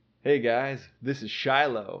Hey guys, this is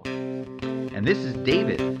Shiloh. And this is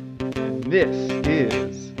David. This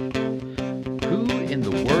is Who in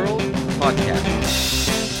the World Podcast.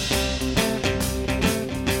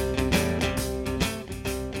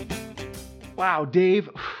 Wow, Dave,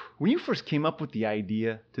 when you first came up with the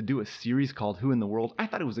idea to do a series called Who in the World, I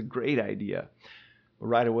thought it was a great idea. But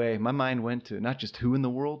right away, my mind went to not just who in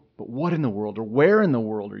the world, but what in the world or where in the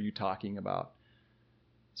world are you talking about?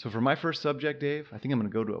 So for my first subject, Dave, I think I'm going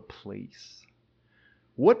to go to a place.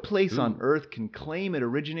 What place on Earth can claim it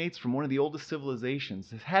originates from one of the oldest civilizations,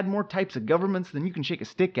 has had more types of governments than you can shake a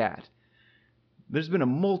stick at? There's been a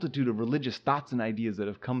multitude of religious thoughts and ideas that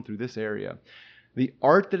have come through this area. The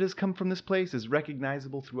art that has come from this place is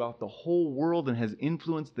recognizable throughout the whole world and has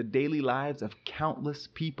influenced the daily lives of countless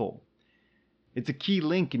people. It's a key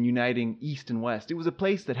link in uniting East and West. It was a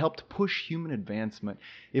place that helped push human advancement.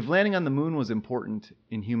 If landing on the moon was important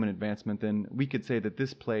in human advancement, then we could say that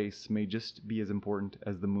this place may just be as important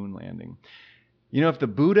as the moon landing. You know, if the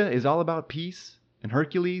Buddha is all about peace, and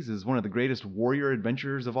Hercules is one of the greatest warrior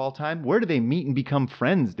adventurers of all time, where do they meet and become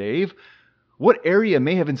friends, Dave? What area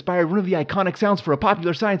may have inspired one of the iconic sounds for a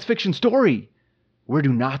popular science fiction story? Where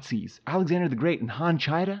do Nazis, Alexander the Great, and Han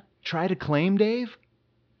China try to claim, Dave?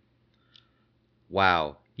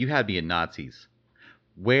 Wow, you had me at Nazis.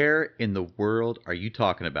 Where in the world are you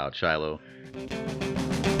talking about, Shiloh?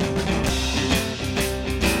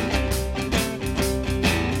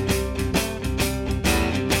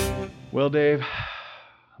 Well, Dave,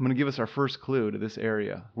 I'm going to give us our first clue to this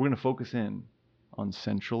area. We're going to focus in on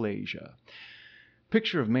Central Asia.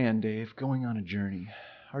 Picture of man, Dave, going on a journey.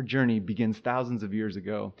 Our journey begins thousands of years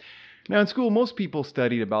ago. Now, in school, most people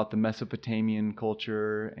studied about the Mesopotamian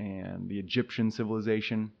culture and the Egyptian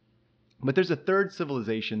civilization. But there's a third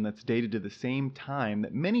civilization that's dated to the same time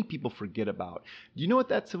that many people forget about. Do you know what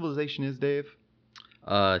that civilization is, Dave?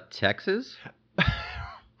 Texas?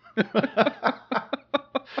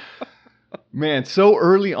 Man, so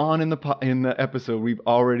early on in the episode, we've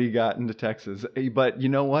already gotten to Texas. But you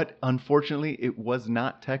know what? Unfortunately, it was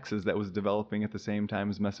not Texas that was developing at the same time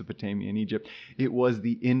as Mesopotamia and Egypt. It was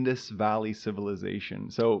the Indus Valley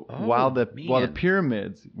civilization. So while the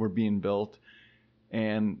pyramids were being built,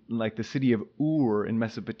 and like the city of Ur in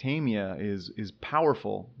Mesopotamia is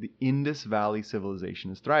powerful, the Indus Valley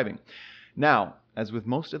civilization is thriving. Now, as with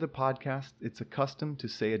most other podcasts, it's a custom to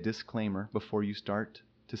say a disclaimer before you start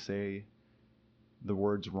to say the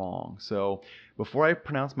words wrong. So before I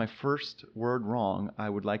pronounce my first word wrong,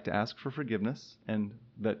 I would like to ask for forgiveness and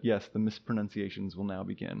that, yes, the mispronunciations will now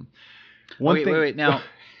begin. Wait. Now,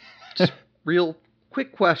 just real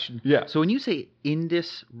quick question. Yeah. So when you say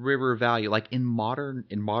Indus River Valley, like in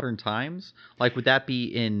modern times, like would that be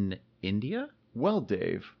in India? Well,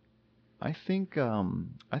 Dave, I think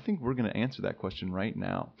we're going to answer that question right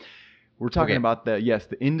now. We're talking about the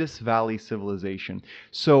Indus Valley civilization.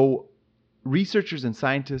 So researchers and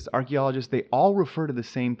scientists, archaeologists, they all refer to the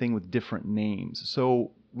same thing with different names. So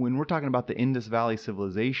when we're talking about the Indus Valley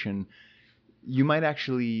civilization, you might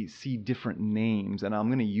actually see different names. And I'm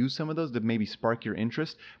going to use some of those to maybe spark your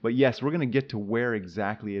interest. But yes, we're going to get to where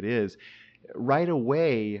exactly it is. Right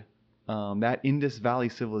away, that Indus Valley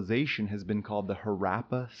civilization has been called the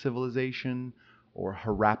Harappa civilization or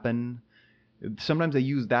Harappan. Sometimes they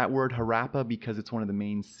use that word Harappa because it's one of the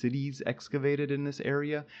main cities excavated in this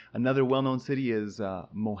area. Another well-known city is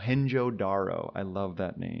Mohenjo-Daro. I love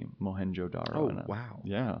that name, Mohenjo-Daro. Oh, wow.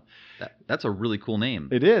 Yeah. That's a really cool name.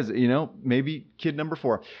 It is. You know, maybe kid number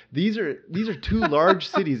 4. These are two large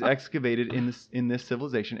cities excavated in this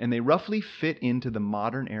civilization, and they roughly fit into the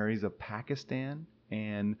modern areas of Pakistan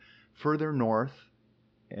and further north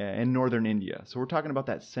and northern India. So we're talking about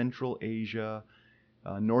that Central Asia,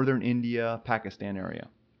 northern India, Pakistan area.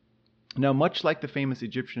 Now, much like the famous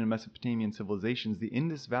Egyptian and Mesopotamian civilizations, the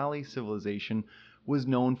Indus Valley civilization was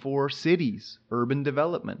known for cities, urban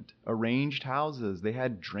development, arranged houses. They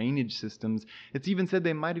had drainage systems. It's even said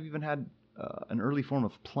they might have even had an early form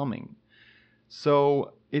of plumbing.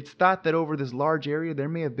 So it's thought that over this large area, there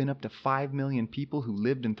may have been up to 5 million people who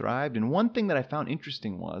lived and thrived. And one thing that I found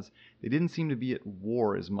interesting was they didn't seem to be at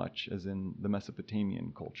war as much as in the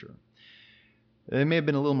Mesopotamian culture. It may have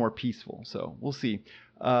been a little more peaceful, so we'll see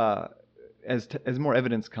as more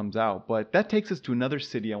evidence comes out. But that takes us to another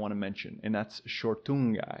city I want to mention, and that's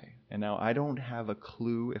Shortungai. And now I don't have a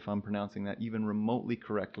clue if I'm pronouncing that even remotely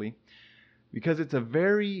correctly, because it's a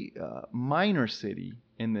very minor city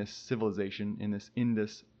in this civilization, in this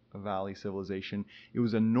Indus Valley civilization. It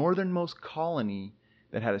was a northernmost colony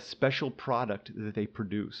that had a special product that they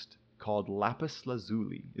produced called lapis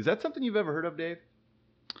lazuli. Is that something you've ever heard of, Dave?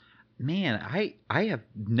 Man, I have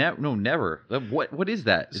never. What is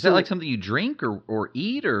that? Is that So like something you drink or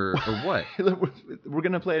eat or what? we're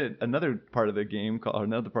gonna play another part of the game called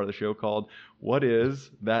another part of the show called "What is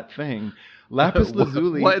that thing?" Lapis What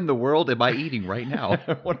lazuli. in the world am I eating right now?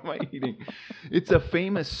 What am I eating? It's a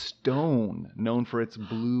famous stone known for its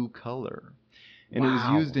blue color. And it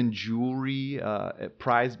was used Wow. in jewelry,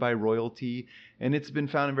 prized by royalty, and it's been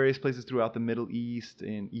found in various places throughout the Middle East,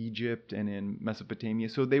 in Egypt, and in Mesopotamia.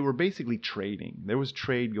 So they were basically trading. There was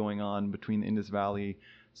trade going on between the Indus Valley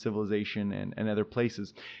civilization and other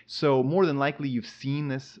places. So more than likely, you've seen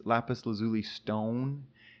this lapis lazuli stone.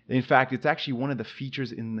 In fact, it's actually one of the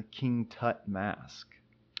features in the King Tut mask.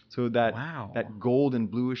 So Wow. that gold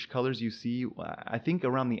and bluish colors you see, I think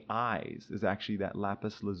around the eyes is actually that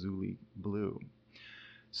lapis lazuli blue.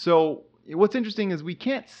 So what's interesting is we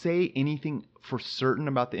can't say anything for certain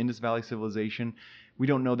about the Indus Valley civilization. We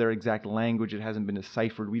don't know their exact language. It hasn't been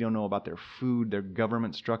deciphered. We don't know about their food, their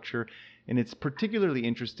government structure. And it's particularly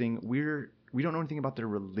interesting. We don't know anything about their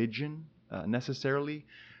religion necessarily.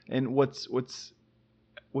 And what's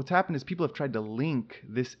happened is people have tried to link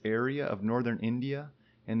this area of northern India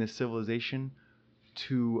and this civilization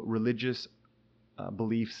to religious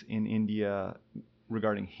beliefs in India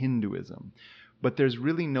regarding Hinduism. But there's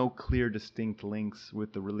really no clear, distinct links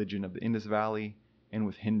with the religion of the Indus Valley and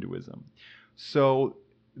with Hinduism. So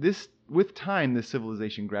with time, this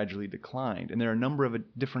civilization gradually declined, and there are a number of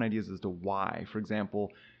different ideas as to why. For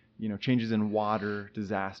example, changes in water,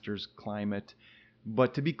 disasters, climate.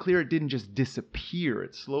 But to be clear, it didn't just disappear.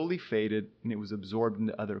 It slowly faded, and it was absorbed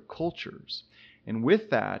into other cultures. And with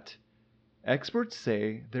that, experts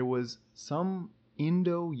say there was some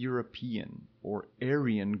Indo-European or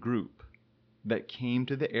Aryan group that came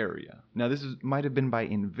to the area. Now, might have been by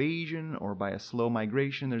invasion or by a slow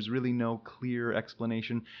migration. There's really no clear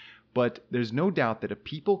explanation. But there's no doubt that a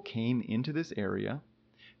people came into this area.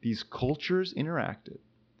 These cultures interacted.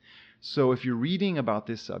 So if you're reading about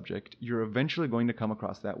this subject, you're eventually going to come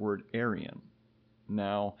across that word Aryan.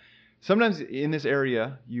 Now, sometimes in this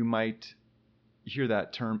area, you might hear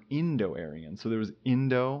that term Indo-Aryan. So there was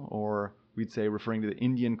Indo, or we'd say referring to the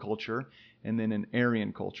Indian culture, and then an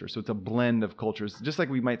Aryan culture. So it's a blend of cultures, just like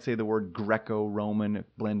we might say the word Greco-Roman, a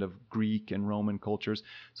blend of Greek and Roman cultures.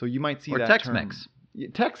 So you might see Or that Tex-Mex.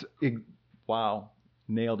 term. Wow,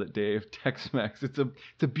 nailed it, Dave. Tex-Mex. It's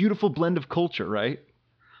a beautiful blend of culture, right?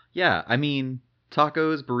 Yeah, I mean,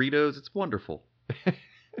 tacos, burritos, it's wonderful.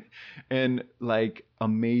 And like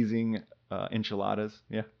amazing enchiladas.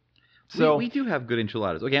 Yeah. So We do have good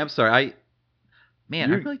enchiladas. Okay, I'm sorry. I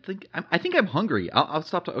really think I think I'm hungry. I'll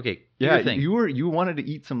stop. Okay, do yeah, your thing. you wanted to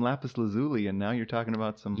eat some lapis lazuli, and now you're talking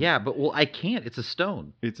about some. Yeah, but I can't. It's a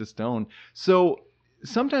stone. It's a stone. So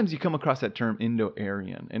sometimes you come across that term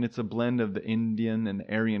Indo-Aryan, and it's a blend of the Indian and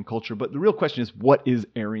the Aryan culture. But the real question is, what is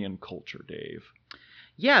Aryan culture, Dave?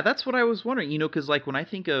 Yeah, that's what I was wondering. Because like when I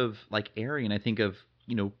think of like Aryan, I think of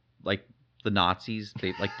like the Nazis.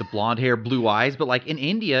 They like the blonde hair, blue eyes. But like in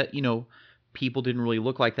India, people didn't really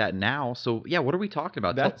look like that now. So yeah, what are we talking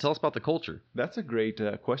about? Tell us about the culture. That's a great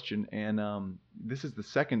question, and this is the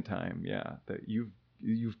second time, that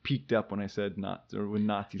you've peaked up when I said when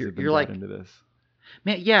Nazis have been brought into this.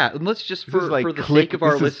 Man, yeah, and let's just for the sake of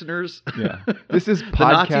our listeners. Yeah, this is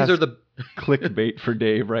podcast the Nazis are the clickbait for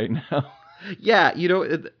Dave right now. Yeah,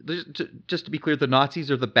 just to be clear, the Nazis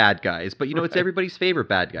are the bad guys, but it's everybody's favorite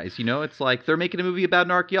bad guys. It's like they're making a movie about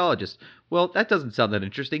an archaeologist. Well, that doesn't sound that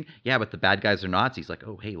interesting. Yeah, but the bad guys are Nazis. Like,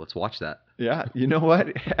 oh, hey, let's watch that. Yeah, you know what?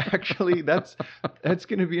 Actually, that's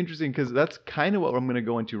going to be interesting because that's kind of what I'm going to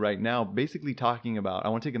go into right now. Basically, talking about, I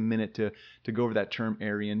want to take a minute to go over that term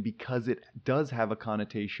Aryan because it does have a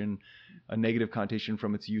negative connotation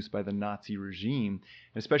from its use by the Nazi regime,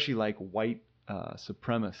 especially like white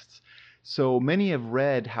supremacists. So many have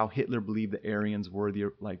read how Hitler believed the Aryans were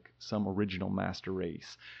like some original master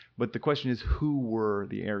race. But the question is, who were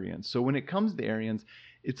the Aryans? So when it comes to the Aryans,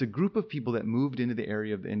 it's a group of people that moved into the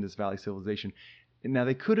area of the Indus Valley civilization. Now,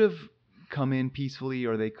 they could have come in peacefully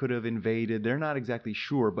or they could have invaded. They're not exactly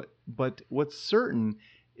sure. But what's certain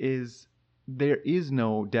is there is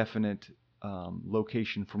no definite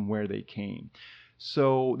location from where they came.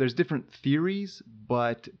 So there's different theories,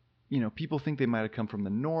 but people think they might have come from the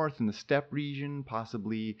north in the steppe region,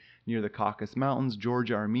 possibly near the Caucasus Mountains,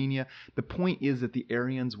 Georgia, Armenia. The point is that the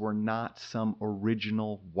Aryans were not some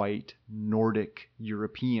original white Nordic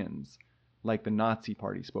Europeans like the Nazi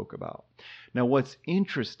Party spoke about. Now, what's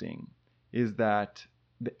interesting is that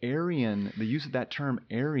the use of that term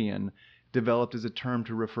Aryan developed as a term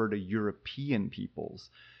to refer to European peoples.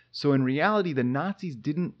 So in reality, the Nazis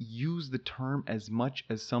didn't use the term as much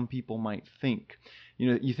as some people might think.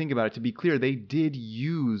 you think about it, to be clear, they did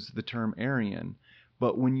use the term Aryan,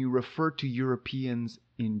 but when you refer to Europeans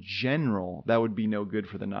in general, that would be no good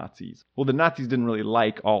for the Nazis. Well, the Nazis didn't really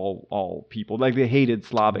like all people. Like, they hated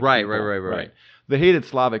Slavic Right, people. right. They hated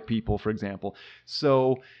Slavic people, for example.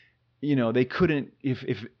 So, they couldn't,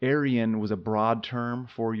 if Aryan was a broad term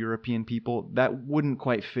for European people, that wouldn't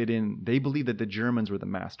quite fit in. They believed that the Germans were the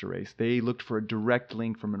master race. They looked for a direct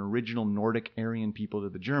link from an original Nordic Aryan people to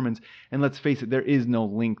the Germans. And let's face it, there is no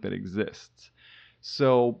link that exists.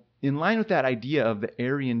 So, in line with that idea of the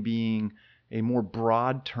Aryan being a more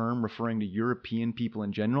broad term referring to European people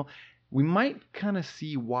in general, we might kind of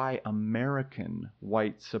see why American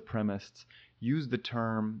white supremacists use the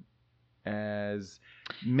term, as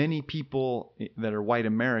many people that are white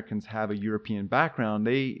Americans have a European background.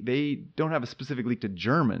 They don't have a specific link to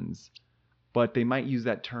Germans, but they might use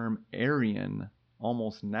that term Aryan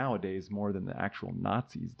almost nowadays more than the actual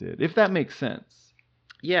Nazis did, if that makes sense.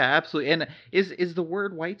 Yeah, absolutely. And is the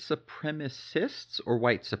word white supremacists or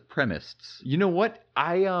white supremists? You know what?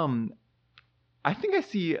 I think I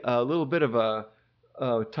see a little bit of a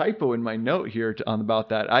typo in my note here about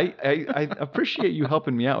that. I appreciate you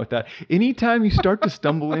helping me out with that. Anytime you start to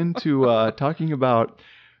stumble into talking about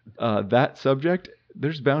that subject,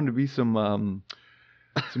 there's bound to be some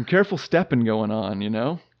careful stepping going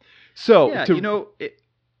on. So yeah,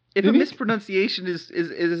 if a mispronunciation is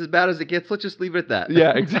as bad as it gets, let's just leave it at that.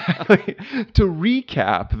 Yeah, exactly. To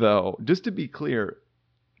recap, though, just to be clear,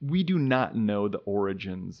 we do not know the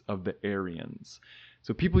origins of the Aryans.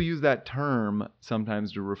 So people use that term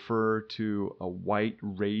sometimes to refer to a white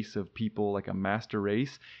race of people, like a master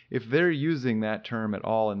race. If they're using that term at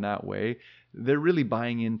all in that way, they're really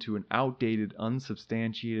buying into an outdated,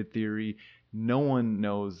 unsubstantiated theory. No one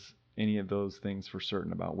knows any of those things for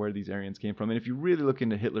certain about where these Aryans came from. And if you really look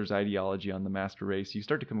into Hitler's ideology on the master race, you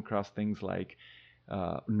start to come across things like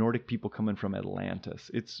Nordic people coming from Atlantis.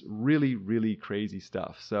 It's really, really crazy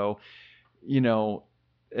stuff. So,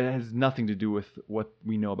 it has nothing to do with what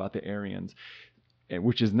we know about the Aryans,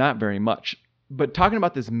 which is not very much. But talking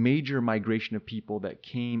about this major migration of people that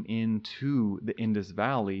came into the Indus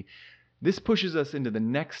Valley, this pushes us into the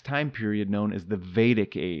next time period known as the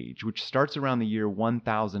Vedic Age, which starts around the year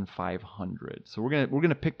 1500. So we're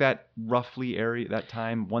gonna pick that roughly area, that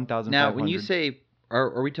time, 1500. Now, when you say,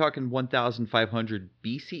 are we talking 1500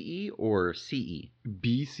 BCE or CE?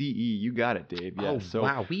 BCE, you got it, Dave. Yeah. Oh,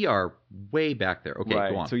 wow, we are way back there. Okay,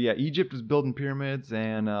 right. Go on. So yeah, Egypt was building pyramids,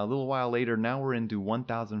 and a little while later, now we're into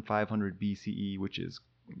 1500 BCE, which is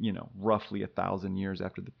roughly 1,000 years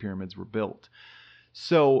after the pyramids were built.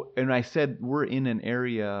 So, and I said we're in an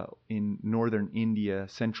area in northern India,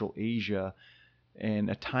 Central Asia, and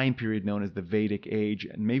a time period known as the Vedic Age.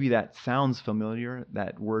 And maybe that sounds familiar,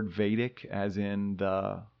 that word Vedic, as in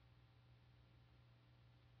the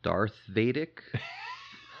Darth Vedic?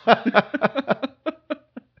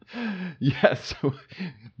 Yes, so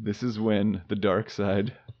this is when the dark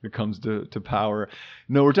side comes to power.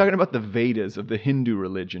 No, we're talking about the Vedas of the Hindu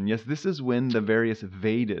religion. Yes, this is when the various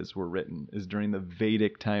Vedas were written, is during the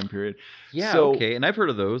Vedic time period. Yeah, so, okay, and I've heard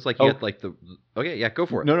of those. Like, you had like the... Okay, yeah, go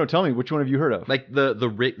for it. No, tell me, which one have you heard of? Like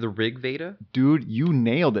the Rig Veda? Dude, you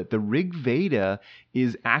nailed it. The Rig Veda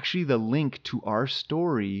is actually the link to our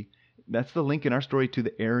story. That's the link in our story to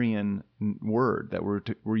the Aryan word that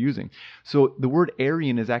we're using. So the word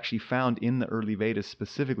Aryan is actually found in the early Vedas,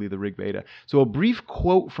 specifically the Rig Veda. So a brief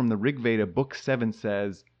quote from the Rig Veda, Book 7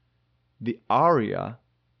 says, "The Arya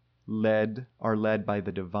are led by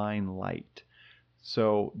the divine light."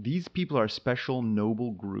 So these people are a special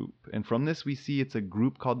noble group. And from this we see it's a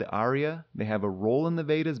group called the Arya. They have a role in the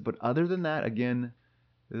Vedas, but other than that, again,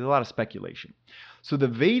 there's a lot of speculation. So the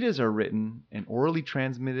Vedas are written and orally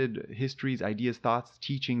transmitted histories, ideas, thoughts,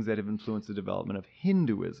 teachings that have influenced the development of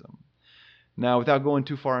Hinduism. Now, without going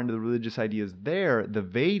too far into the religious ideas there, the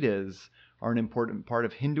Vedas are an important part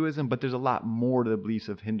of Hinduism, but there's a lot more to the beliefs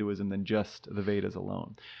of Hinduism than just the Vedas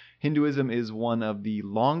alone. Hinduism is one of the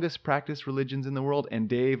longest practiced religions in the world. And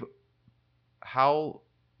Dave, how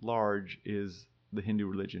large is the Hindu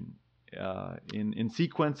religion? In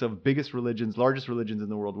sequence of biggest religions, largest religions in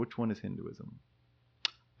the world, which one is Hinduism?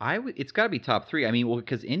 It's got to be top 3. I mean, well,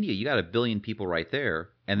 because India, you got 1 billion people right there,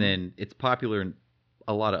 and then it's popular in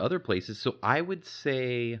a lot of other places. So I'd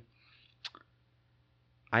say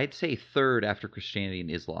 3rd after Christianity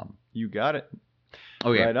and Islam. You got it.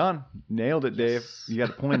 Okay. Right on. Nailed it, Dave. Yes. You got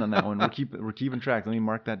a point on that one. We're keeping track. Let me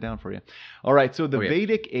mark that down for you. All right. So the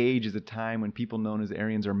Vedic Age is a time when people known as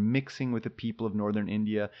Aryans are mixing with the people of northern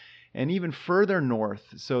India and even further north.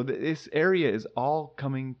 So this area is all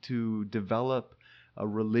coming to develop a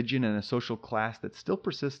religion and a social class that still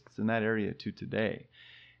persists in that area to today.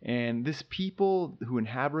 And this people who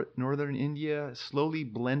inhabit northern India slowly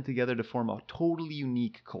blend together to form a totally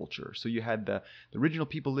unique culture. So you had the original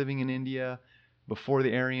people living in India before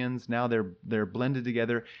the Aryans. Now they're blended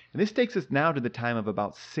together. And this takes us now to the time of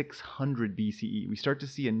about 600 BCE. We start to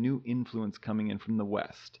see a new influence coming in from the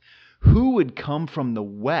West. Who would come from the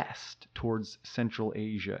West towards Central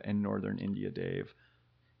Asia and northern India, Dave?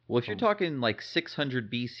 Well, if you're talking like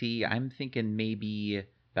 600 BC, I'm thinking maybe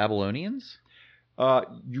Babylonians?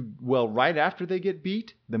 Right after they get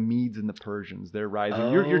beat, the Medes and the Persians, they're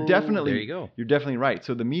rising. You're definitely, there you go. You're definitely right.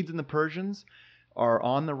 So the Medes and the Persians are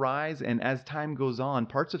on the rise, and as time goes on,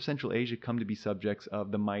 parts of Central Asia come to be subjects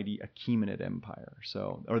of the mighty Achaemenid Empire,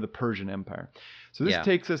 or the Persian Empire. So this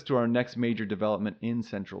takes us to our next major development in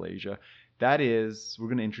Central Asia. That is, we're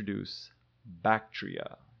going to introduce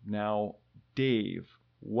Bactria. Now, Dave,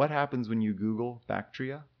 what happens when you Google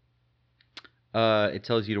Bactria? It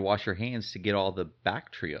tells you to wash your hands to get all the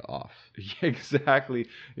bacteria off. Yeah, exactly.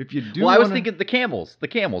 If you do, I was thinking the camels,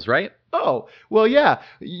 right? Oh, well, yeah.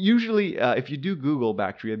 Usually, if you do Google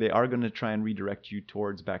Bactria, they are going to try and redirect you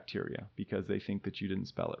towards bacteria because they think that you didn't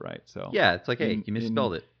spell it right. So yeah, it's like, hey, you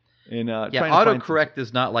misspelled it. Autocorrect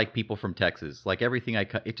is not like people from Texas. Like everything I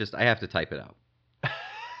have to type it out.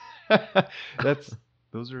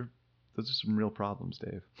 Those are some real problems,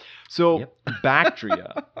 Dave. So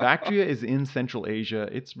Bactria. Bactria is in Central Asia.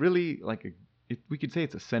 It's really like we could say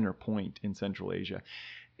it's a center point in Central Asia.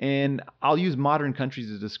 And I'll use modern countries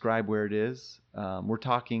to describe where it is. We're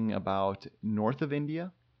talking about north of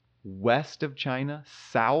India, west of China,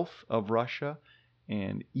 south of Russia,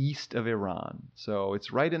 and east of Iran. So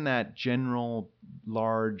it's right in that general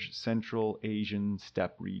large Central Asian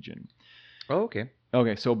steppe region. Oh, okay.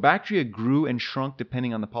 Okay, so Bactria grew and shrunk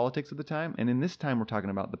depending on the politics of the time, and in this time we're talking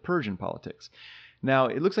about the Persian politics. Now,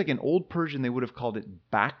 it looks like in Old Persian they would have called it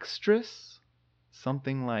Baxtris,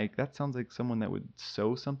 something like, that sounds like someone that would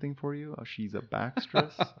sew something for you. Oh, she's a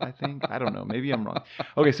Baxtris, I think. I don't know, maybe I'm wrong.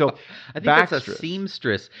 Okay, so I think that's a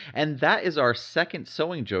seamstress, and that is our second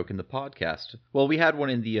sewing joke in the podcast. Well, we had one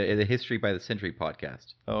in the History by the Century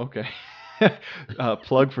podcast. Oh, okay.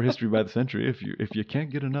 Plug for History by the Century. If you can't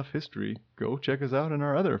get enough history, go check us out on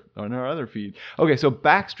our other feed. Okay, so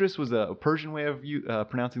Baxtris was a Persian way of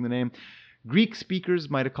pronouncing the name. Greek speakers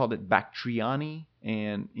might have called it Bactriani,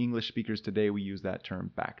 and English speakers today we use that term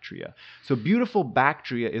Bactria. So beautiful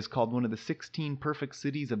Bactria is called one of the 16 perfect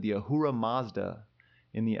cities of the Ahura Mazda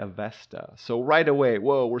in the Avesta. So right away,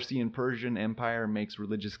 we're seeing Persian Empire makes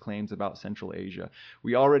religious claims about Central Asia.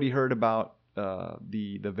 We already heard about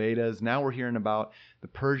the Vedas. Now we're hearing about the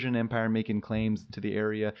Persian Empire making claims to the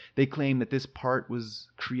area. They claim that this part was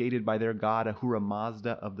created by their god Ahura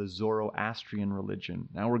Mazda of the Zoroastrian religion.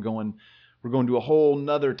 Now we're going to a whole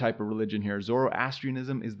nother type of religion here.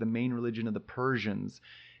 Zoroastrianism is the main religion of the Persians.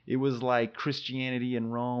 It was like Christianity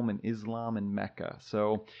in Rome and Islam in Mecca.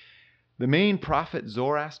 So the main prophet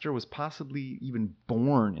Zoroaster was possibly even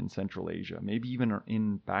born in Central Asia, maybe even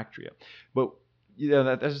in Bactria. But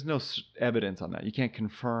there's no evidence on that. You can't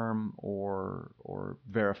confirm or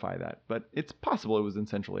verify that, but it's possible it was in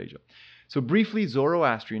Central Asia. So briefly,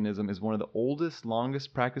 Zoroastrianism is one of the oldest,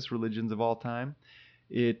 longest practiced religions of all time.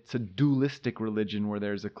 It's a dualistic religion where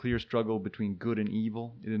there's a clear struggle between good and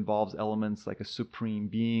evil. It involves elements like a supreme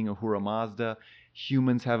being, Ahura Mazda.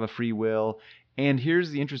 Humans have a free will. And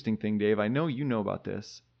here's the interesting thing, Dave. I know you know about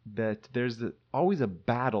this, that there's always a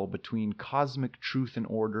battle between cosmic truth and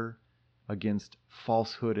order against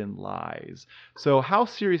falsehood and lies. So how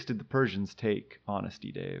serious did the Persians take honesty,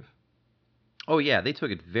 Dave? Oh, yeah, they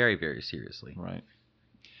took it very, very seriously. Right.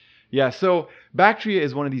 Yeah, so Bactria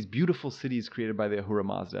is one of these beautiful cities created by the Ahura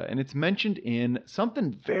Mazda, and it's mentioned in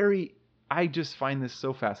something I just find this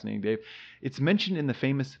so fascinating, Dave. It's mentioned in the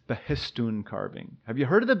famous Behistun carving. Have you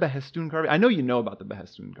heard of the Behistun carving? I know you know about the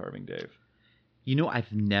Behistun carving, Dave.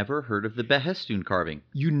 I've never heard of the Behistun carving.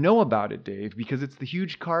 You know about it, Dave, because it's the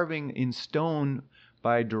huge carving in stone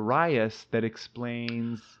by Darius that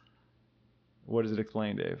explains... What does it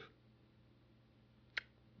explain, Dave?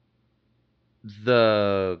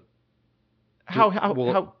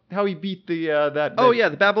 How he beat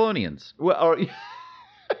the Babylonians. Well,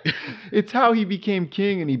 it's how he became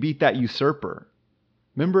king and he beat that usurper.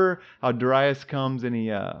 Remember how Darius comes and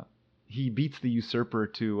he beats the usurper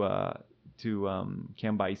to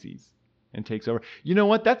Cambyses and takes over. You know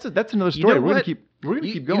what? That's another story. We're gonna keep going.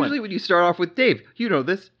 Usually when you start off with Dave, you know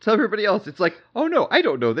this. Tell everybody else. It's like, oh no, I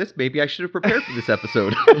don't know this. Maybe I should have prepared for this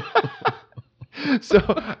episode.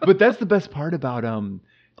 But that's the best part about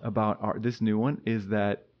this new one is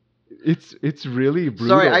that It's really brutal.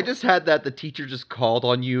 Sorry, I just had that the teacher just called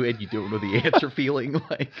on you and you don't know the answer feeling.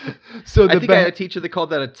 Like, So I think I had a teacher that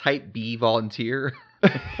called that a type B volunteer.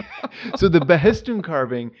 So the Behistun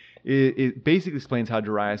carving it basically explains how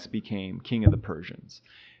Darius became king of the Persians.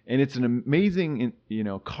 And it's an amazing,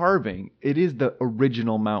 carving. It is the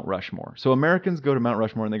original Mount Rushmore. So Americans go to Mount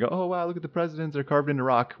Rushmore and they go, "Oh wow, look at the presidents! They're carved into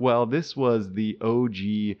rock." Well, this was the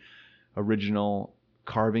OG original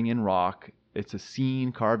carving in rock. It's a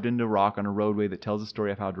scene carved into rock on a roadway that tells the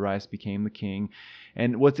story of how Darius became the king.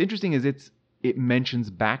 And what's interesting is it mentions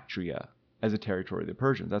Bactria as a territory of the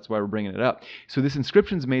Persians. That's why we're bringing it up. So this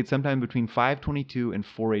inscription is made sometime between 522 and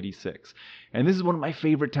 486. And this is one of my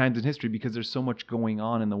favorite times in history because there's so much going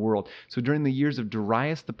on in the world. So during the years of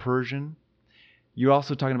Darius the Persian, you're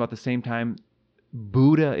also talking about the same time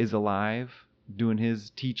Buddha is alive doing his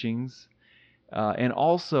teachings. And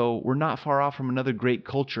also, we're not far off from another great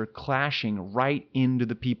culture clashing right into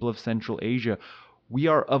the people of Central Asia. We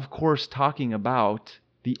are, of course, talking about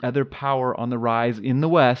the other power on the rise in the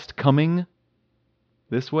West coming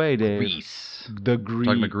this way, Dave. Greece. The Greeks.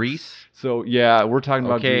 Talking about Greece? So, yeah, we're talking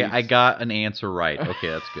about Greece. Okay, I got an answer right. Okay,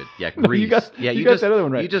 that's good. Yeah, Greece. You got that other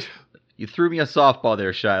one right. You threw me a softball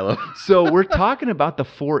there, Shiloh. So we're talking about the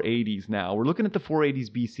 480s now. We're looking at the 480s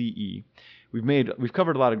BCE. We've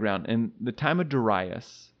covered a lot of ground. And the time of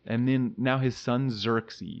Darius, and then now his son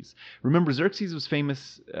Xerxes. Remember, Xerxes was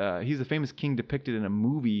famous. He's a famous king depicted in a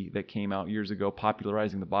movie that came out years ago,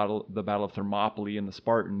 popularizing the Battle of Thermopylae and the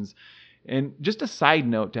Spartans. And just a side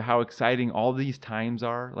note to how exciting all these times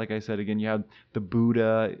are. Like I said, again, you have the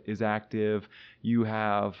Buddha is active. You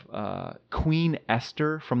have Queen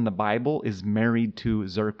Esther from the Bible is married to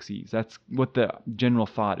Xerxes. That's what the general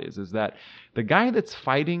thought is that the guy that's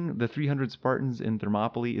fighting the 300 Spartans in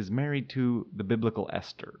Thermopylae is married to the biblical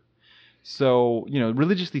Esther. So,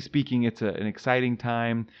 religiously speaking, it's an exciting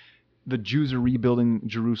time. The Jews are rebuilding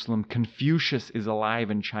Jerusalem. Confucius is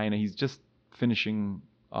alive in China. He's just finishing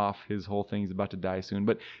off his whole thing. He's about to die soon.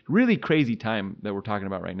 But really crazy time that we're talking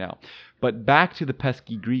about right now. But back to the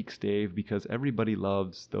pesky Greeks, Dave, because everybody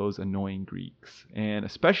loves those annoying Greeks. And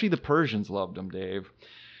especially the Persians loved them, Dave.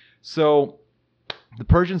 So the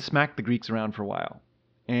Persians smacked the Greeks around for a while.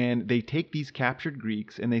 And they take these captured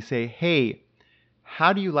Greeks and they say, "Hey,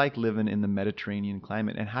 how do you like living in the Mediterranean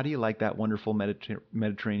climate? And how do you like that wonderful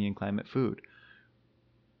Mediterranean climate food?"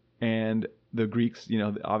 And the Greeks,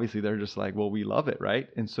 obviously they're just like, "Well, we love it, right?"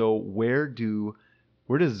 And so where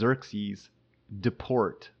does Xerxes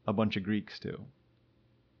deport a bunch of Greeks to?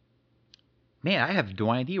 Man, I have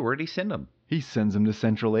no idea. Where did he send them? He sends them to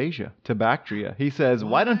Central Asia, to Bactria. He says,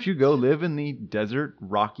 "Why don't you go live in the desert,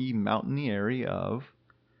 rocky, mountainy area of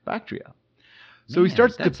Bactria?" So he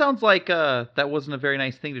starts. That sounds like that wasn't a very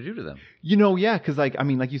nice thing to do to them. Yeah, because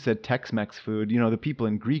like you said, Tex-Mex food. The people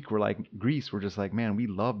in Greece were just like, "Man, we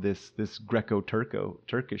love this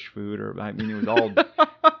Greco-Turkish food," or it was all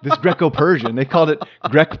this Greco-Persian. They called it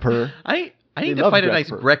Grek-Per. I need to find a nice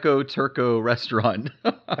Greco-Turco restaurant.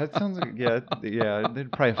 That sounds like yeah.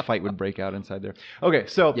 There'd probably a fight would break out inside there. Okay,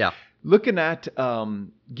 so yeah. Looking at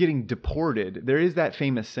getting deported, there is that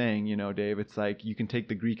famous saying, Dave. It's like you can take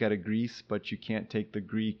the Greek out of Greece, but you can't take the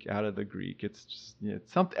Greek out of the Greek. It's just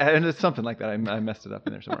it's something, and it's something like that. I messed it up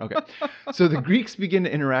in there somewhere. Okay, so the Greeks begin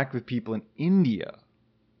to interact with people in India.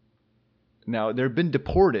 Now they've been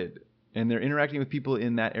deported, and they're interacting with people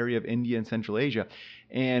in that area of India and Central Asia.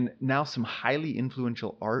 And now some highly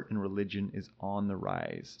influential art and religion is on the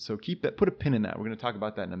rise. So put a pin in that. We're going to talk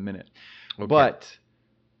about that in a minute. Okay. But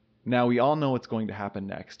now we all know what's going to happen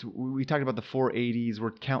next. We talked about the 480s.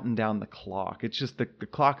 We're counting down the clock. It's just the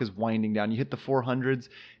clock is winding down. You hit the 400s.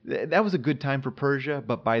 That was a good time for Persia.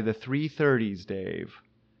 But by the 330s, Dave,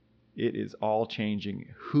 it is all changing.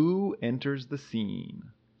 Who enters the scene?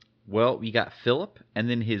 Well, we got Philip and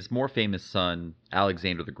then his more famous son,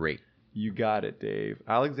 Alexander the Great. You got it, Dave.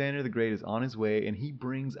 Alexander the Great is on his way, and he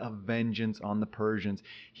brings a vengeance on the Persians.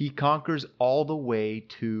 He conquers all the way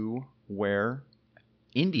to where?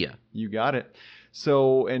 India. You got it.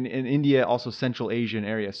 So, and India, also Central Asian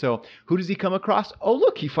area. So, who does he come across? Oh,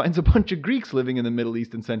 look, he finds a bunch of Greeks living in the Middle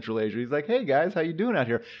East and Central Asia. He's like, "Hey, guys, how you doing out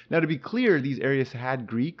here?" Now, to be clear, these areas had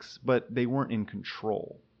Greeks, but they weren't in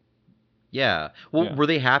control. Yeah. Well, Were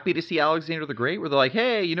they happy to see Alexander the Great? Were they like,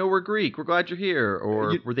 "Hey, we're Greek. We're glad you're here"?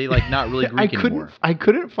 Or were they like not really Greek anymore? I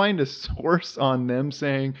couldn't find a source on them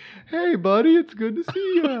saying, "Hey, buddy, it's good to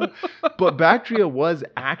see you." But Bactria was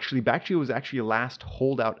actually a last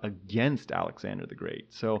holdout against Alexander the Great.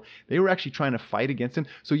 So they were actually trying to fight against him.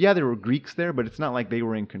 So yeah, there were Greeks there, but it's not like they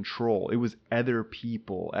were in control. It was other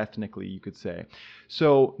people, ethnically, you could say.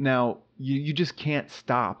 So now you just can't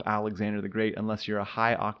stop Alexander the Great unless you're a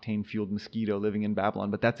high octane fueled mosquito living in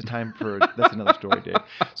Babylon. But that's another story, Dave.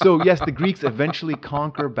 So yes, the Greeks eventually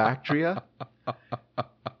conquer Bactria,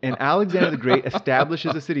 and Alexander the Great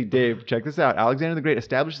establishes a city. Dave, check this out. Alexander the Great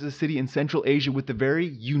establishes a city in Central Asia with the very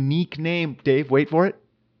unique name. Dave, wait for it.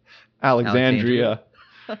 Alexandria.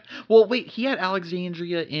 Well, wait, he had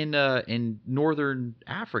Alexandria in northern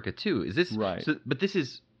Africa too. Is this right?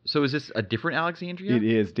 So is this a different Alexandria? It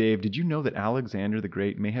is, Dave. Did you know that Alexander the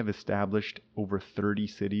Great may have established over 30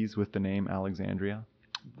 cities with the name Alexandria?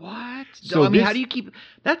 What? So I mean, how do you keep?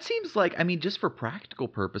 That seems like, I mean, just for practical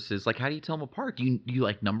purposes, like how do you tell them apart? Do you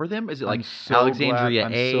like number them? Is it like Alexandria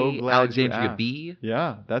A, Alexandria B?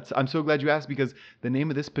 Yeah, I'm so glad you asked, because the name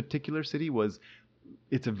of this particular city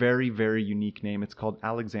it's a very, very unique name. It's called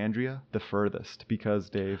Alexandria the Furthest, because,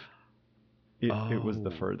 Dave, it was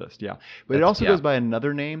the furthest, yeah. But it also goes by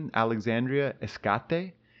another name, Alexandria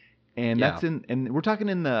Escate. And that's and we're talking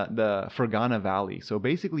in the Fergana Valley. So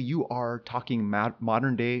basically you are talking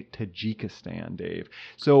modern day Tajikistan, Dave.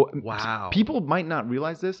 So people might not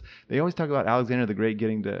realize this. They always talk about Alexander the Great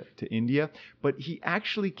getting to India, but he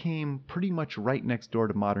actually came pretty much right next door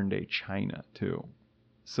to modern day China too.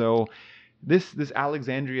 So this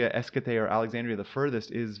Alexandria Escate, or Alexandria the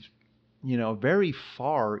Furthest, is very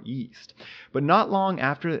far east. But not long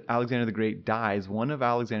after Alexander the Great dies, one of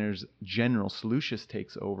Alexander's generals, Seleucus,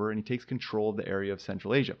 takes over, and he takes control of the area of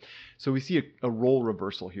Central Asia. So we see a role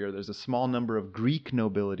reversal here. There's a small number of Greek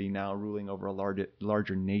nobility now ruling over a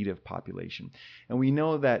larger native population. And we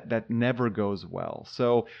know that never goes well.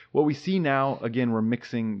 So what we see now, again, we're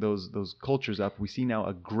mixing those cultures up. We see now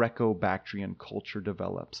a Greco-Bactrian culture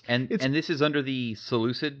develops. And this is under the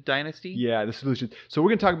Seleucid dynasty? Yeah, the Seleucids. So we're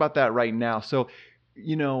going to talk about that right now. So,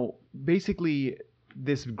 basically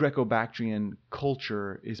this Greco-Bactrian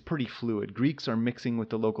culture is pretty fluid. Greeks are mixing with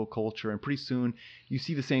the local culture, and pretty soon you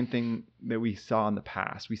see the same thing that we saw in the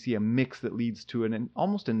past. We see a mix that leads to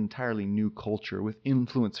almost an entirely new culture with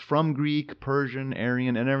influence from Greek, Persian,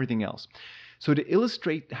 Aryan, and everything else. So to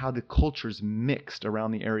illustrate how the cultures mixed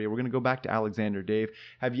around the area, we're going to go back to Alexander. Dave,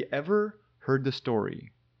 have you ever heard the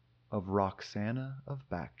story of Roxana of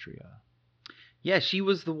Bactria? Yeah, she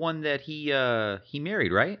was the one that he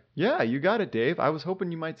married, right? Yeah, you got it, Dave. I was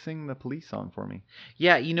hoping you might sing the police song for me.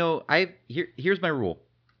 Yeah, here's my rule.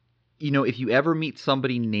 If you ever meet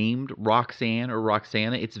somebody named Roxanne or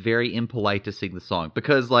Roxana, it's very impolite to sing the song,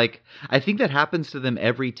 because I think that happens to them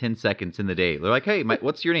every 10 seconds in the day. They're like, "Hey,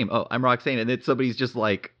 what's your name?" "Oh, I'm Roxanne," and then somebody's just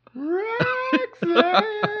like, Roxanne.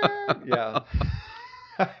 Yeah.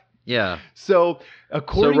 Yeah. So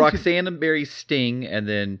Roxanne marries Sting, and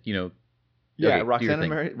then yeah, okay,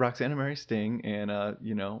 Roxana marries Sting, and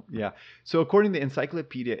yeah. So according to the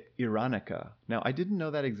Encyclopedia Iranica, now I didn't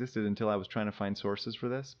know that existed until I was trying to find sources for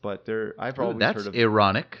this, but I've always heard of. That's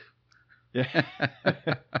ironic. Yeah.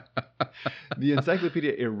 The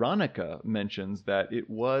Encyclopedia Iranica mentions that it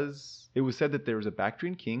was said that there was a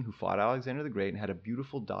Bactrian king who fought Alexander the Great and had a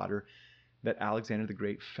beautiful daughter that Alexander the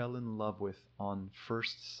Great fell in love with on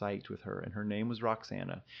first sight with her, and her name was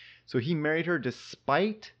Roxana. So he married her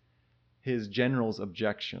despite his general's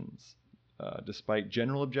objections. Despite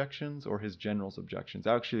general objections or his general's objections.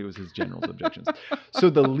 Actually, it was his general's objections. So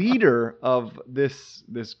the leader of this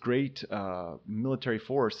great military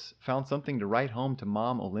force found something to write home to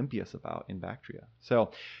Mom Olympias about in Bactria. So,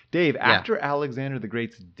 Dave, after Alexander the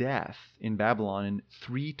Great's death in Babylon in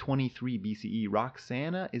 323 BCE,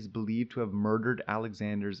 Roxana is believed to have murdered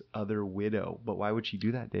Alexander's other widow. But why would she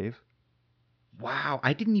do that, Dave? Wow,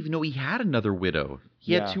 I didn't even know he had another widow.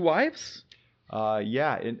 He had 2 wives?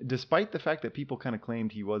 Yeah, and despite the fact that people kind of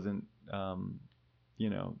claimed he wasn't, he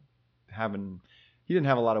didn't have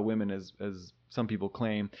a lot of women as some people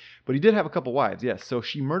claim, but he did have a couple wives, yes. So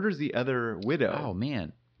she murders the other widow. Oh,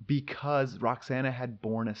 man. Because Roxana had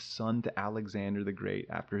borne a son to Alexander the Great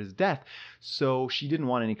after his death. So she didn't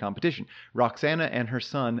want any competition. Roxana and her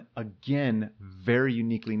son, again, very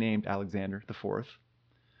uniquely named Alexander the Fourth.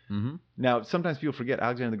 Mm-hmm. Now, sometimes people forget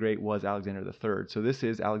Alexander the Great was Alexander the Third. So this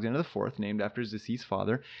is Alexander the Fourth, named after his deceased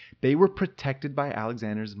father. They were protected by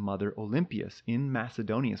Alexander's mother, Olympias, in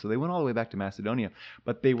Macedonia. So they went all the way back to Macedonia.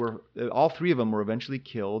 But all 3 of them were eventually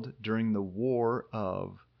killed during the War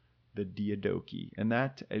of the Diadochi. And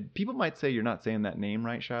that, people might say you're not saying that name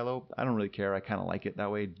right, Shiloh. I don't really care. I kind of like it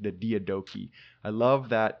that way, the Diadochi. I love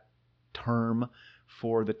that term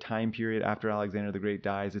for the time period after Alexander the Great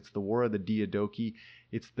dies. It's the War of the Diadochi.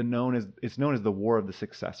 It's known as the War of the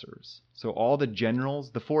Successors. So all the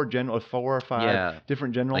generals, the 4 or 5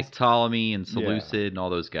 different generals, like Ptolemy and Seleucid and all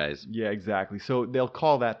those guys. Yeah, exactly. So they'll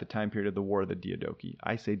call that the time period of the War of the Diadochi.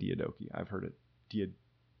 I say Diadochi. I've heard it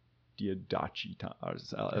Dachi.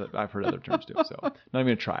 I've heard other terms too, so not even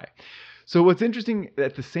going to try. So what's interesting,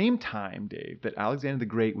 at the same time, Dave, that Alexander the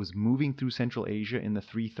Great was moving through Central Asia in the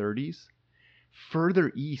 330s,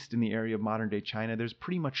 further east in the area of modern-day China, there's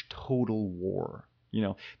pretty much total war.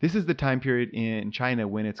 This is the time period in China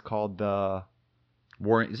when it's called the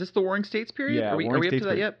Is this the Warring States period? Yeah, Are we up to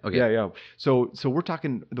that yet? Okay. Yeah. So we're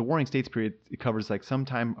talking the Warring States period. It covers like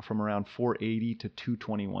sometime from around 480 to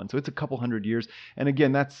 221. So it's a couple hundred years. And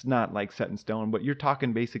again, that's not like set in stone, but you're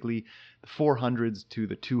talking basically the 400s to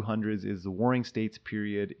the 200s is the Warring States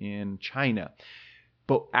period in China.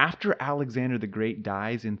 But after Alexander the Great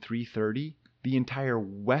dies in 330, the entire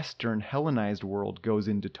Western Hellenized world goes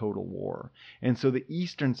into total war. And so the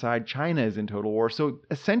eastern side, China, is in total war. So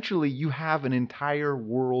essentially, you have an entire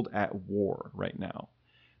world at war right now.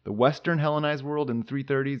 The Western Hellenized world in the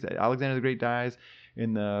 330s, Alexander the Great dies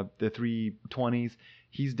in the 320s.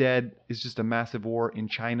 He's dead. It's just a massive war. In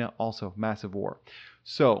China, also massive war.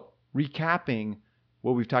 So recapping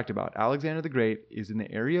what we've talked about, Alexander the Great is in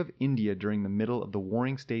the area of India during the middle of the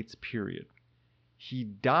Warring States period. He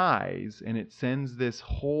dies, and it sends this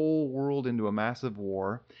whole world into a massive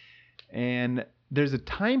war. And there's a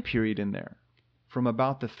time period in there from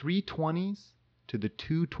about the 320s to the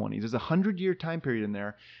 220s. There's a 100-year time period in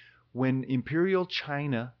there when Imperial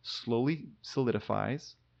China slowly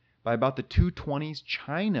solidifies. By about the 220s,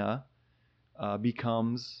 China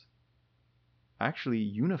becomes actually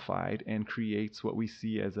unified and creates what we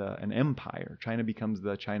see as an empire. China becomes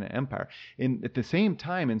the China Empire. At the same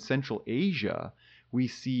time, in Central Asia, we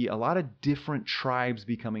see a lot of different tribes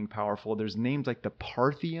becoming powerful. There's names like the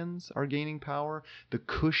Parthians are gaining power. The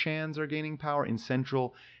Kushans are gaining power in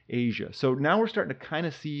Central Asia. So now we're starting to kind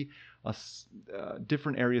of see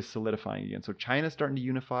different areas solidifying again. So China's starting to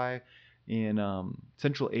unify. In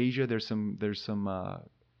Central Asia, there's some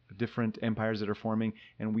different empires that are forming.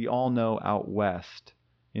 And we all know out west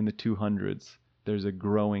in the 200s, there's a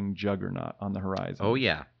growing juggernaut on the horizon. Oh,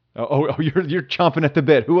 yeah. Oh, you're chomping at the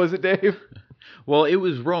bit. Who was it, Dave? Well, it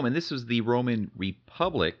was Rome, and this was the Roman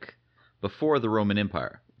Republic before the Roman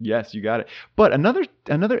Empire. Yes, you got it. But another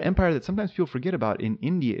empire that sometimes people forget about in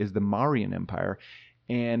India is the Mauryan Empire,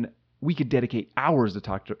 and we could dedicate hours to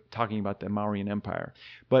talking about the Mauryan Empire.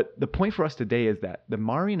 But the point for us today is that the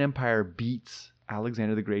Mauryan Empire beats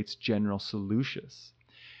Alexander the Great's general Seleucus.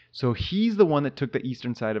 So he's the one that took the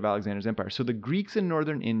eastern side of Alexander's empire. So the Greeks in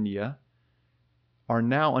northern India are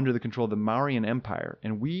now under the control of the Mauryan Empire,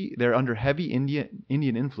 and they're under heavy Indian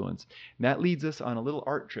influence. And that leads us on a little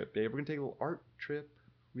art trip, Dave. We're going to take a little art trip.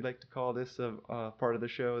 We like to call this a part of the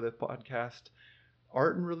show, the podcast,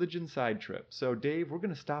 Art and Religion Side Trip. So, Dave, we're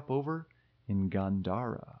going to stop over in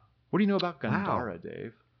Gandhara. What do you know about Gandhara, wow,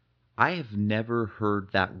 Dave? I have never heard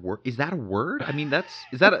that word. Is that a word? I mean, that's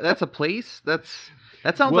a place? That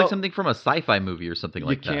sounds like something from a sci-fi movie or something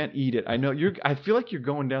like that. You can't eat it. I know I feel like you're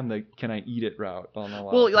going down the can I eat it route on a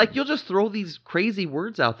lot. Well, like you'll just throw these crazy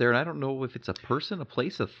words out there, and I don't know if it's a person, a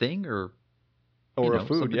place, a thing, or a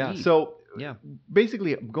food. Yeah. So yeah,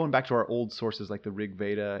 basically going back to our old sources like the Rig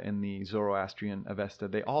Veda and the Zoroastrian Avesta,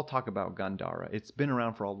 they all talk about Gandhara. It's been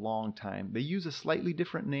around for a long time. They use a slightly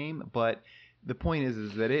different name, but the point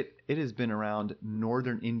is that it has been around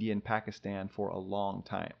northern India and Pakistan for a long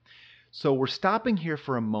time. So we're stopping here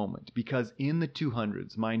for a moment because in the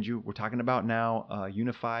 200s, mind you, we're talking about now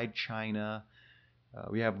unified China.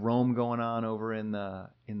 We have Rome going on over in the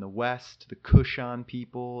west. The Kushan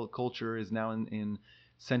culture is now in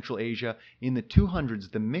Central Asia. In the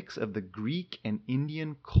 200s, the mix of the Greek and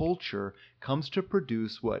Indian culture comes to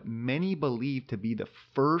produce what many believe to be the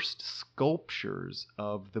first sculptures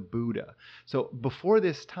of the Buddha. So before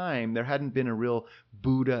this time, there hadn't been a real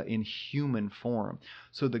Buddha in human form.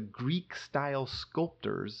 So the Greek-style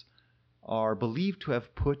sculptors are believed to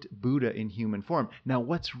have put Buddha in human form. Now,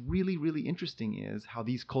 what's really, really interesting is how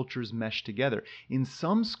these cultures mesh together. In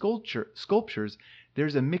some sculptures,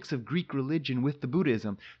 there's a mix of Greek religion with the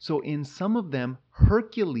Buddhism. So in some of them,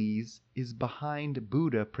 Hercules is behind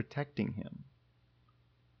Buddha protecting him.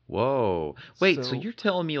 Whoa. Wait, so you're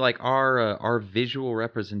telling me like our visual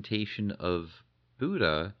representation of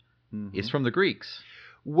Buddha is from the Greeks?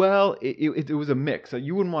 Well, it was a mix. So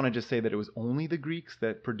you wouldn't want to just say that it was only the Greeks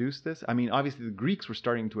that produced this. I mean, obviously the Greeks were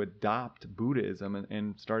starting to adopt Buddhism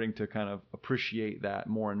and starting to kind of appreciate that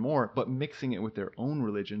more and more, but mixing it with their own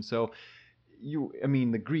religion. So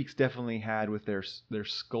the Greeks definitely had with their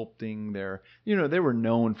sculpting, they were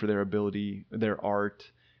known for their ability, their art.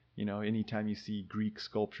 Anytime you see Greek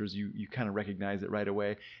sculptures, you kind of recognize it right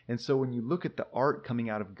away. And so when you look at the art coming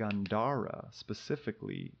out of Gandhara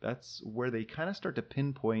specifically, that's where they kind of start to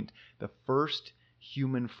pinpoint the first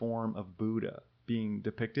human form of Buddha, being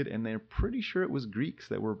depicted, and they're pretty sure it was Greeks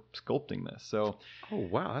that were sculpting this. So Oh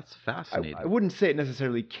wow, that's fascinating. I wouldn't say it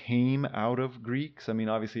necessarily came out of Greeks. I mean,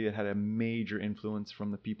 obviously it had a major influence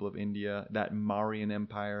from the people of India, that Mauryan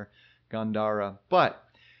Empire, Gandhara, but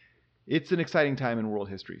it's an exciting time in world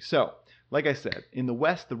history. So, like I said, in the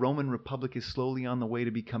West, the Roman Republic is slowly on the way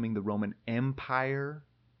to becoming the Roman Empire.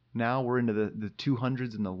 Now we're into the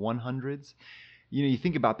 200s and the 100s. You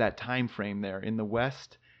think about that time frame there. In the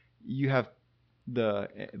West, you have the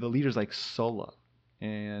leaders like Sulla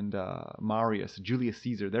and Marius, Julius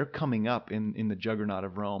Caesar. They're coming up in the juggernaut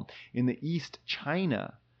of Rome. In the East,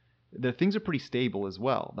 China, the things are pretty stable as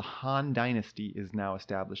well. The Han Dynasty is now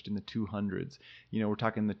established in the 200s. We're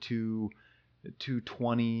talking the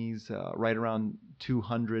 220s, right around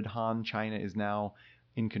 200. Han China is now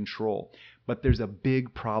in control. But there's a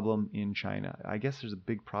big problem in China. I guess there's a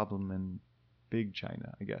big problem in Big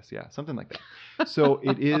China, I guess. Yeah, something like that. So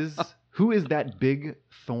who is that big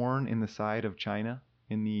thorn in the side of China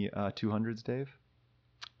in the 200s, Dave?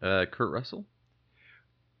 Kurt Russell?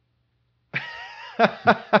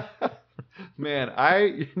 Man,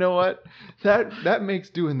 you know what? That makes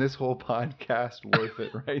doing this whole podcast worth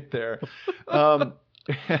it right there. Well,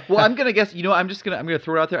 I'm gonna guess. I'm gonna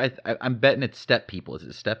throw it out there. I'm betting it's steppe people. Is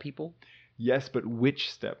it steppe people? Yes, but which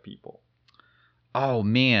steppe people? Oh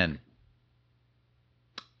man,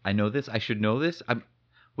 I know this. I should know this.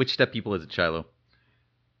 Which steppe people is it, Shiloh?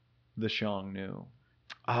 The Xiongnu.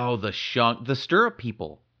 Oh, the stirrup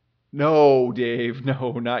people. No, Dave.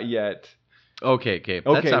 No, not yet. Okay.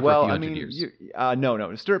 That's not well, for a few hundred years.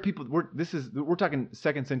 No. Stirrup people. We're talking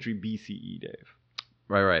 2nd century BCE, Dave.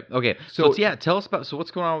 Right. Okay. So tell us about. So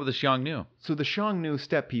what's going on with the Xiongnu? So the Xiongnu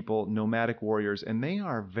steppe people, nomadic warriors, and they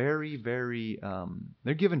are very, very.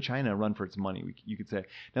 They're giving China a run for its money. You could say.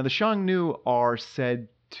 Now the Xiongnu are said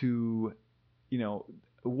to,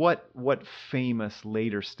 what famous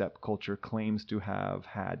later steppe culture claims to have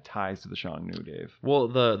had ties to the Xiongnu, Dave? Well,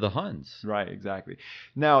 the Huns. Right, exactly.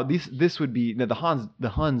 Now this would be the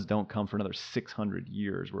Huns don't come for another 600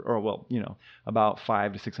 years, about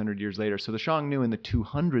 500 to 600 years later. So the Xiongnu in the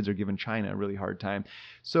 200s are giving China a really hard time.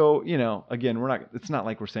 So again, it's not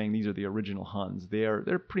like we're saying these are the original Huns.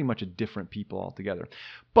 They're pretty much a different people altogether.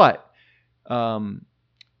 But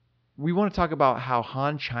we want to talk about how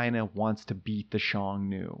Han China wants to beat the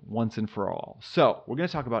Xiongnu once and for all. So we're going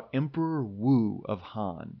to talk about Emperor Wu of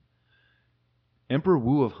Han. Emperor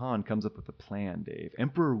Wu of Han comes up with a plan, Dave.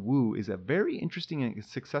 Emperor Wu is a very interesting and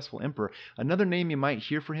successful emperor. Another name you might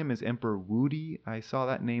hear for him is Emperor Wudi. I saw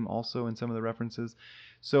that name also in some of the references.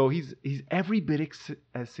 So he's every bit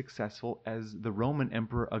as successful as the Roman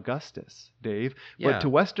Emperor Augustus, Dave. Yeah. But to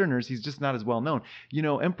Westerners, he's just not as well known.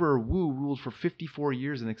 Emperor Wu ruled for 54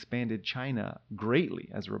 years and expanded China greatly,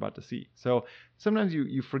 as we're about to see. So sometimes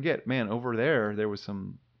you forget, man, over there was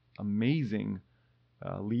some amazing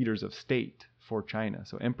leaders of state for China.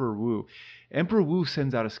 So Emperor Wu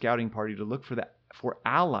sends out a scouting party to look for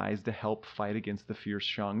allies to help fight against the fierce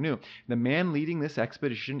Xiongnu. The man leading this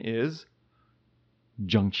expedition is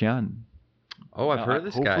Zheng Qian. Oh, I've heard of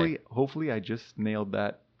this guy. Hopefully I just nailed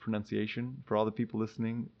that pronunciation for all the people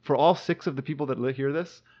listening. For all 6 of the people that hear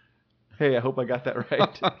this, hey, I hope I got that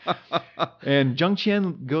right. And Zheng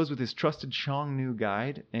Qian goes with his trusted Xiongnu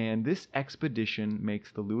guide, and this expedition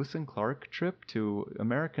makes the Lewis and Clark trip. To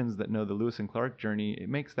Americans that know the Lewis and Clark journey, it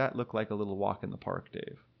makes that look like a little walk in the park,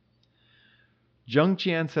 Dave. Zheng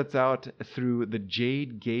Qian sets out through the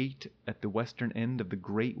Jade Gate at the western end of the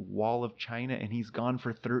Great Wall of China, and he's gone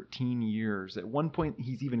for 13 years. At one point,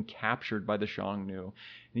 he's even captured by the Xiongnu. And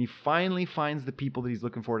he finally finds the people that he's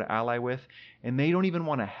looking for to ally with, and they don't even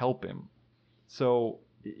want to help him. So,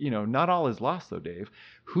 not all is lost, though, Dave.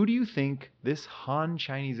 Who do you think this Han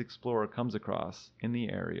Chinese explorer comes across in the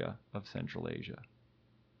area of Central Asia?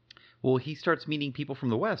 Well, he starts meeting people from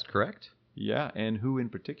the West, correct? Yeah, and who in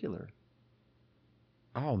particular?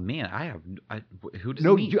 Oh man, who does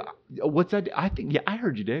he mean? What's that? I think I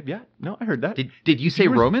heard you, Dave. Yeah, no, I heard that. Did you say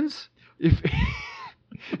Romans?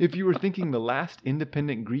 If you were thinking the last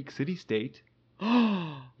independent Greek city-state,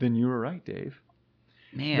 then you were right, Dave.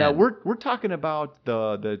 Man, now we're talking about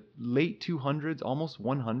the late 200s, almost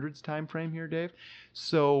 100s time frame here, Dave.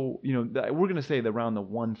 So we're going to say around the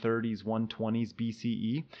 130s, 120s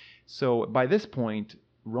BCE. So by this point,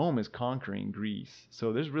 Rome is conquering Greece,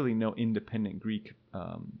 so there's really no independent Greek,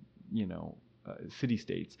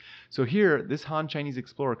 city-states. So here, this Han Chinese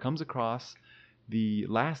explorer comes across the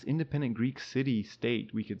last independent Greek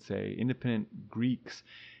city-state, we could say, independent Greeks,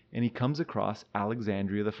 and he comes across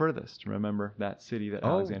Alexandria the Furthest. Remember that city that Oh,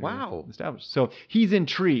 Alexandria wow. established. So he's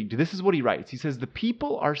intrigued. This is what he writes. He says, "The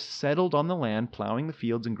people are settled on the land, plowing the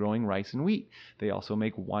fields and growing rice and wheat. They also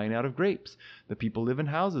make wine out of grapes. The people live in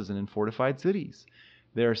houses and in fortified cities.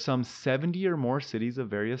 There are some 70 or more cities of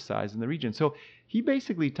various size in the region." So he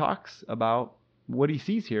basically talks about what he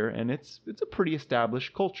sees here, and it's a pretty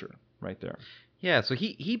established culture right there. Yeah, so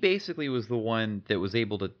he basically was the one that was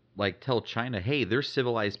able to like tell China, "Hey, there's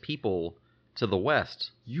civilized people to the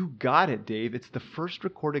west." You got it, Dave. It's the first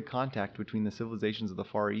recorded contact between the civilizations of the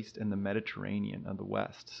Far East and the Mediterranean of the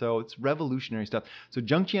West. So it's revolutionary stuff. So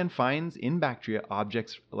Zheng Qian finds in Bactria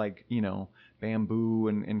objects like, bamboo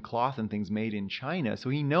and cloth and things made in China. So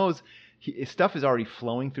he knows his stuff is already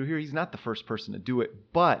flowing through here. He's not the first person to do it.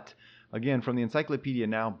 But again, from the Encyclopedia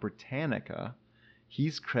Now Britannica,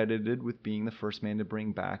 he's credited with being the first man to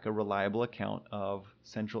bring back a reliable account of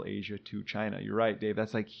Central Asia to China. You're right, Dave.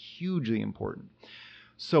 That's like hugely important.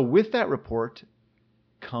 So with that report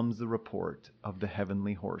comes the report of the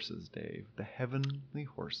heavenly horses, Dave. The heavenly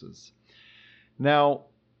horses. Now,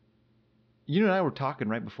 you and I were talking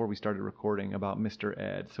right before we started recording about Mr.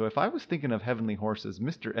 Ed. So if I was thinking of heavenly horses,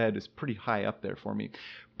 Mr. Ed is pretty high up there for me.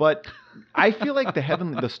 But I feel like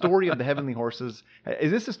the story of the heavenly horses,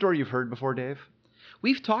 is this a story you've heard before, Dave?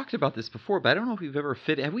 We've talked about this before, but I don't know if we've ever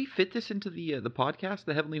have we fit this into the podcast,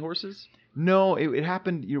 the Heavenly Horses? No, it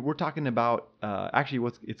happened. We're talking about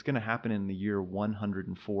actually it's going to happen in the year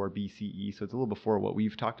 104 BCE, so it's a little before what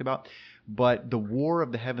we've talked about. But the War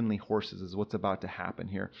of the Heavenly Horses is what's about to happen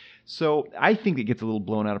here. So I think it gets a little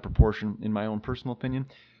blown out of proportion, in my own personal opinion.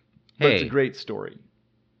 But it's a great story.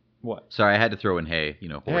 What? Sorry, I had to throw in hay.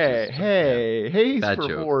 Horses. Hay's bad for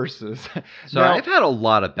joke. Horses. Sorry, I've had a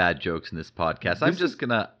lot of bad jokes in this podcast.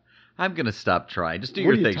 I'm gonna stop trying. Just do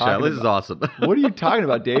your thing, Shiloh. This is awesome. What are you talking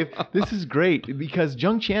about, Dave? This is great because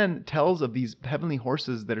Zheng Qian tells of these heavenly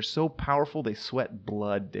horses that are so powerful they sweat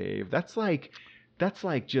blood, Dave. That's like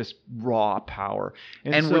just raw power.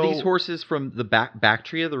 And so, were these horses from the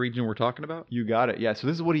Bactria, the region we're talking about? You got it. Yeah. So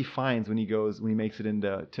this is what he finds when he makes it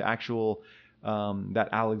into actual that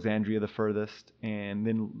Alexandria the Furthest, and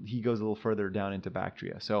then he goes a little further down into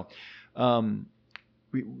Bactria. So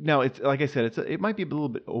now it's like I said, it might be a little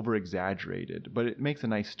bit over exaggerated, but it makes a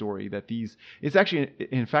nice story that it's actually,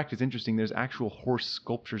 in fact, it's interesting. There's actual horse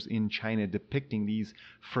sculptures in China depicting these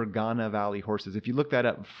Fergana Valley horses. If you look that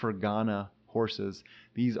up, Fergana horses,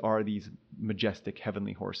 these are these majestic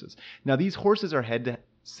heavenly horses. Now these horses are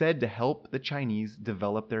said to help the Chinese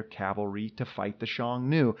develop their cavalry to fight the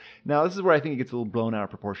Xiongnu. Now this is where I think it gets a little blown out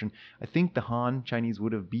of proportion. I think the Han Chinese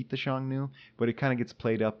would have beat the Xiongnu, but it kind of gets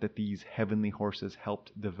played up that these heavenly horses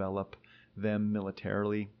helped develop them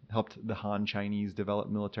militarily, helped the Han Chinese develop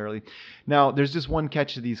militarily. Now there's just one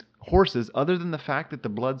catch to these horses, other than the fact that the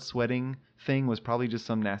blood sweating thing was probably just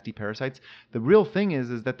some nasty parasites. The real thing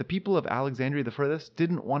is that the people of Alexandria the Furthest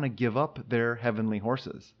didn't want to give up their heavenly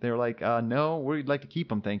horses. They were like, no, we'd like to keep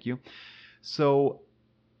them, thank you. So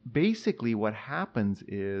basically what happens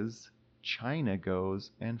is China goes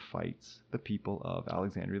and fights the people of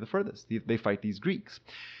Alexandria the Furthest. They fight these Greeks.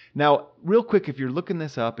 Now, real quick, if you're looking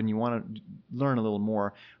this up and you want to learn a little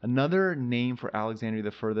more, another name for Alexandria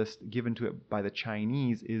the Furthest given to it by the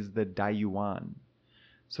Chinese is the Daiyuan.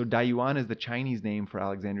 So Daiyuan is the Chinese name for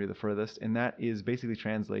Alexandria the Furthest, and that is basically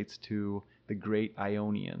translates to the Great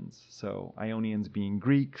Ionians. So Ionians being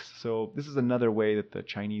Greeks. So this is another way that the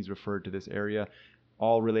Chinese referred to this area,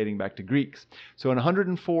 all relating back to Greeks. So in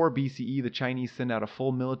 104 BCE, the Chinese send out a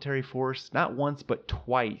full military force, not once but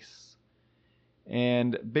twice.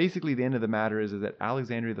 And basically the end of the matter is that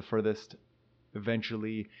Alexandria the Furthest,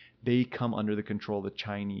 eventually they come under the control of the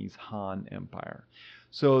Chinese Han Empire.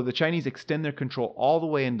 So the Chinese extend their control all the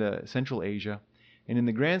way into Central Asia. And in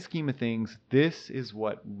the grand scheme of things, this is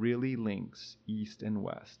what really links East and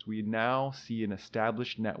West. We now see an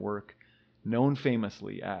established network known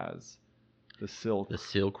famously as the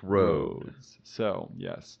Silk Roads. So,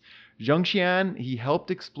 yes. Zheng Qian, he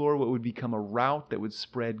helped explore what would become a route that would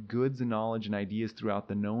spread goods and knowledge and ideas throughout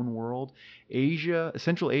the known world.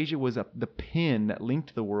 Central Asia was the pin that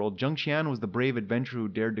linked the world. Zheng Qian was the brave adventurer who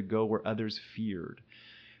dared to go where others feared.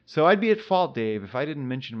 So I'd be at fault, Dave, if I didn't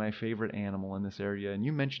mention my favorite animal in this area. And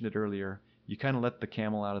you mentioned it earlier. You kind of let the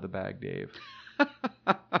camel out of the bag, Dave.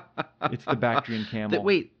 It's the Bactrian camel.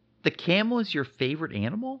 Wait, the camel is your favorite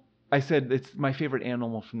animal? I said it's my favorite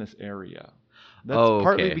animal from this area. That's Oh,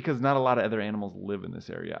 partly okay. because not a lot of other animals live in this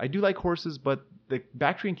area. I do like horses, but the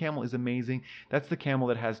Bactrian camel is amazing. That's the camel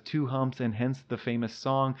that has 2 humps, and hence the famous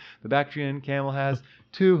song, "The Bactrian camel has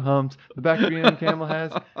 2 humps. The Bactrian camel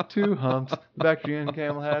has 2 humps. The Bactrian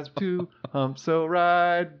camel has 2 humps. So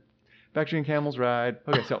ride, Bactrian camels ride."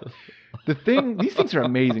 Okay, so these things are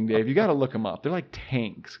amazing, Dave. You got to look them up. They're like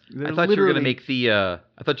tanks. They're I thought you were gonna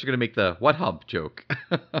literally. make the what hump joke.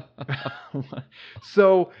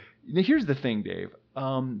 So now here's the thing, Dave.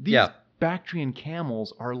 These Yeah. Bactrian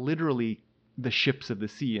camels are literally the ships of the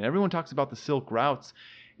sea, and everyone talks about the Silk routes,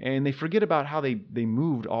 and they forget about how they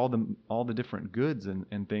moved all the different goods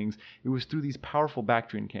and things. It was through these powerful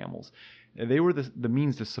Bactrian camels. They were the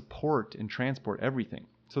means to support and transport everything.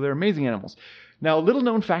 So they're amazing animals. Now, a little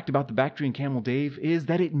known fact about the Bactrian camel, Dave, is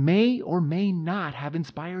that it may or may not have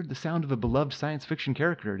inspired the sound of a beloved science fiction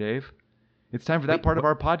character, Dave. It's time for that Wait, part of what?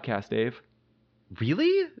 our podcast, Dave.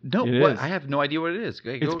 Really? No. It What? is. I have no idea what it is.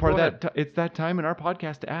 Okay, It's go part of ahead. that. It's that time in our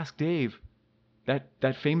podcast to ask Dave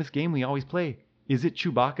that famous game we always play. Is it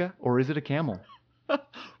Chewbacca or is it a camel?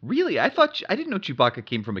 Really? I didn't know Chewbacca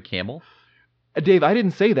came from a camel. Dave, I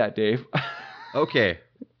didn't say that, Dave. Okay.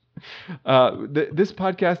 This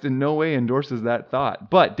podcast in no way endorses that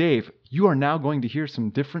thought. But Dave, you are now going to hear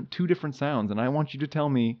two different sounds, and I want you to tell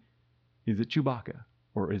me: is it Chewbacca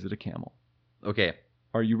or is it a camel? Okay.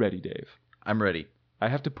 Are you ready, Dave? I'm ready. I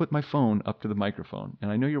have to put my phone up to the microphone,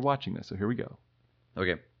 and I know you're watching this, so here we go.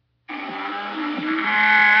 Okay.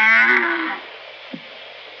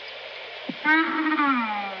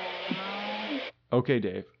 Okay,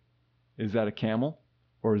 Dave. Is that a camel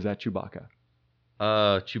or is that Chewbacca?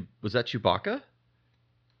 Was that Chewbacca?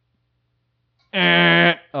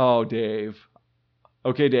 Oh, Dave.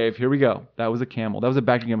 Okay, Dave, here we go. That was a camel. That was a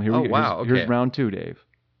Bactrian camel. Here we go. Wow. Here's Okay. round 2, Dave.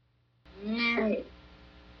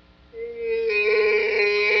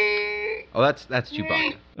 Oh, that's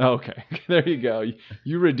Chewbacca. Okay, there you go.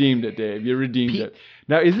 You redeemed it, Dave. You redeemed it.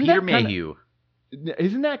 Now, isn't Peter that kind Mayhew.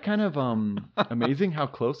 of amazing how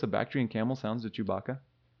close a Bactrian camel sounds to Chewbacca?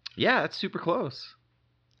 Yeah, that's super close.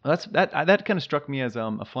 That kind of struck me as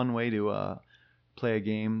a fun way to play a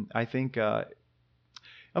game. I think I'm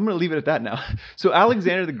going to leave it at that now. So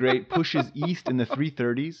Alexander the Great pushes east in the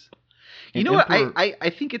 330s. You know what? I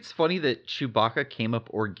think it's funny that Chewbacca came up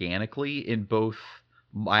organically in both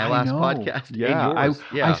my last podcast and yours.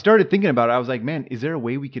 I started thinking about it. I was like, man, is there a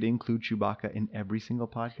way we could include Chewbacca in every single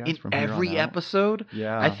podcast in from here on every out? episode?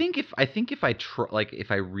 Yeah. I think if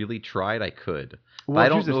I really tried, I could. Well, but I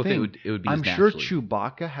don't here's the know if thing. it would be. I'm as sure naturally.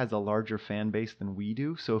 Chewbacca has a larger fan base than we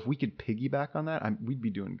do. So if we could piggyback on that, we'd be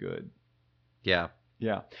doing good. Yeah.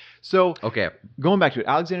 Yeah. So Okay. going back to it,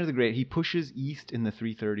 Alexander the Great, he pushes east in the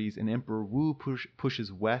 330s, and Emperor Wu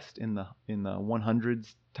pushes west in the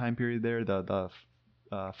 100s time period there, the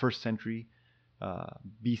first century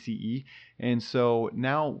BCE. And so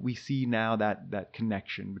now we see that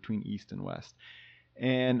connection between east and west.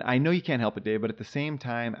 And I know you can't help it, Dave, but at the same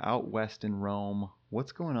time, out west in Rome,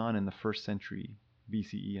 what's going on in the first century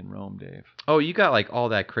BCE in Rome, Dave? Oh, you got like all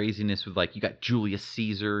that craziness with like you got Julius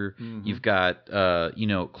Caesar, Mhm. you've got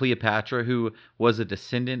Cleopatra, who was a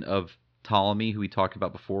descendant of Ptolemy, who we talked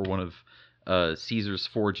about before, one of Caesar's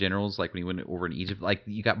 4 generals, like when he went over in Egypt. Like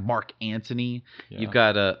you got Mark Antony, Yeah. you've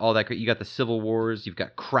got all that. You got the civil wars, you've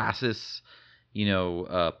got Crassus,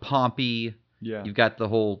 Pompey. Yeah. You've got the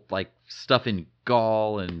whole like stuff in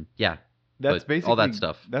Gaul and That's but basically all that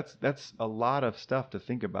stuff. That's a lot of stuff to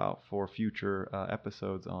think about for future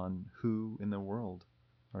episodes on who in the world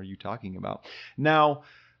are you talking about. Now,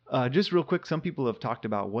 just real quick, some people have talked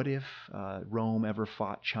about what if Rome ever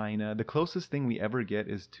fought China. The closest thing we ever get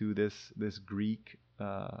is to this Greek,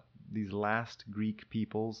 these last Greek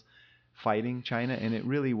peoples fighting China, and it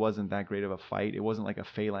really wasn't that great of a fight. It wasn't like a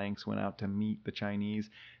phalanx went out to meet the Chinese.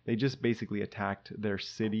 They just basically attacked their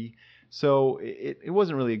city. So it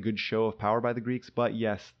wasn't really a good show of power by the Greeks, but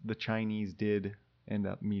yes, the Chinese did end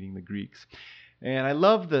up meeting the Greeks. And I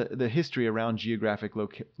love the history around geographic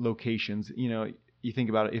locations. You think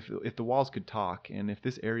about it, if the walls could talk, and if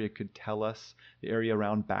this area could tell us, the area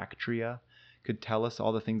around Bactria could tell us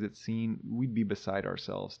all the things it's seen, we'd be beside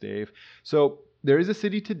ourselves, Dave. So there is a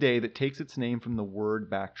city today that takes its name from the word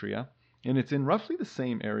Bactria, and it's in roughly the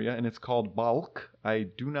same area, and it's called Balkh. I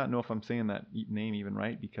do not know if I'm saying that name even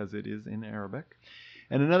right because it is in Arabic.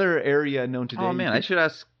 And another area known today... Oh man, I should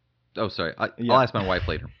ask. Oh, sorry. Yeah. I'll ask my wife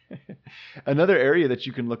later. Another area that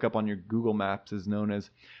you can look up on your Google Maps is known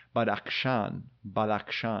as Badakhshan.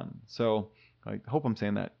 Badakhshan. So I hope I'm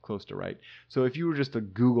saying that close to right. So if you were just to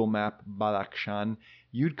Google map Badakhshan,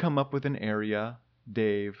 you'd come up with an area,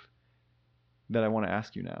 Dave, that I want to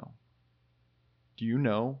ask you now. Do you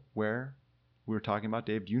know where we were talking about,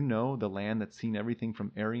 Dave? Do you know the land that's seen everything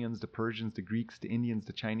from Aryans to Persians to Greeks to Indians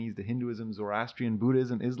to Chinese to Hinduism, Zoroastrian,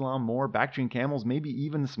 Buddhism, Islam, more, Bactrian camels, maybe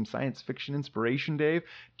even some science fiction inspiration, Dave?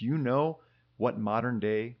 Do you know what modern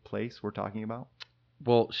day place we're talking about?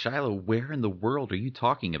 Well, Shiloh, where in the world are you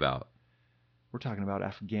talking about? We're talking about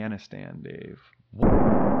Afghanistan, Dave.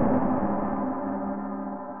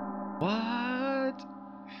 What?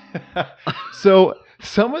 So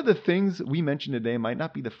some of the things we mentioned today might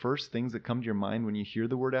not be the first things that come to your mind when you hear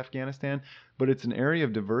the word Afghanistan, but it's an area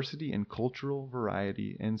of diversity and cultural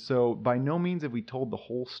variety. And so by no means have we told the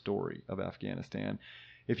whole story of Afghanistan.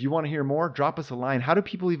 If you want to hear more, drop us a line. How do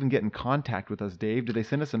people even get in contact with us, Dave? Do they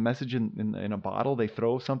send us a message in a bottle? They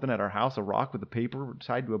throw something at our house, a rock with a paper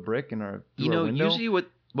tied to a brick in our through our window? Usually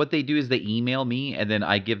what they do is they email me, and then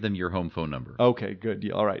I give them your home phone number. Okay, good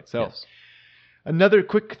deal. All right. So Yes. another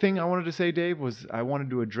quick thing I wanted to say, Dave, was I wanted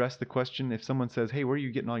to address the question if someone says, "Hey, where are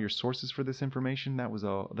you getting all your sources for this information?" That was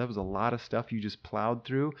a lot of stuff you just plowed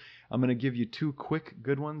through. I'm going to give you two quick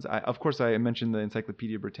good ones. Of course, I mentioned the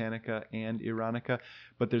Encyclopedia Britannica and Iranica,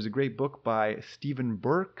 but there's a great book by Stephen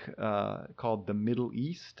Burke called The Middle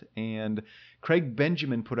East, and Craig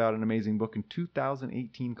Benjamin put out an amazing book in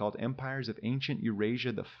 2018 called Empires of Ancient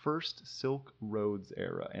Eurasia: The First Silk Roads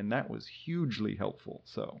Era, and that was hugely helpful.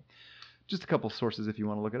 So just a couple sources if you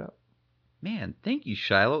want to look it up. Man, thank you,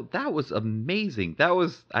 Shiloh. That was amazing.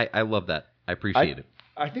 I love that. I appreciate it.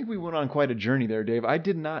 I think we went on quite a journey there, Dave. I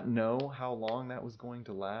did not know how long that was going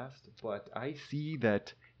to last, but I see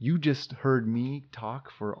that you just heard me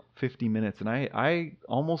talk for 50 minutes, and I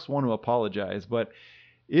almost want to apologize, but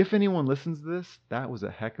if anyone listens to this, that was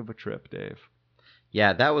a heck of a trip, Dave.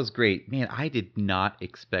 Yeah, that was great. Man, I did not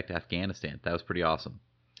expect Afghanistan. That was pretty awesome.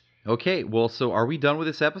 Okay, well, so are we done with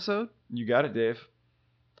this episode? You got it, Dave.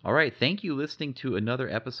 All right, thank you listening to another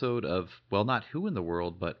episode of, well, not Who in the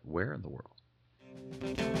World, but Where in the World.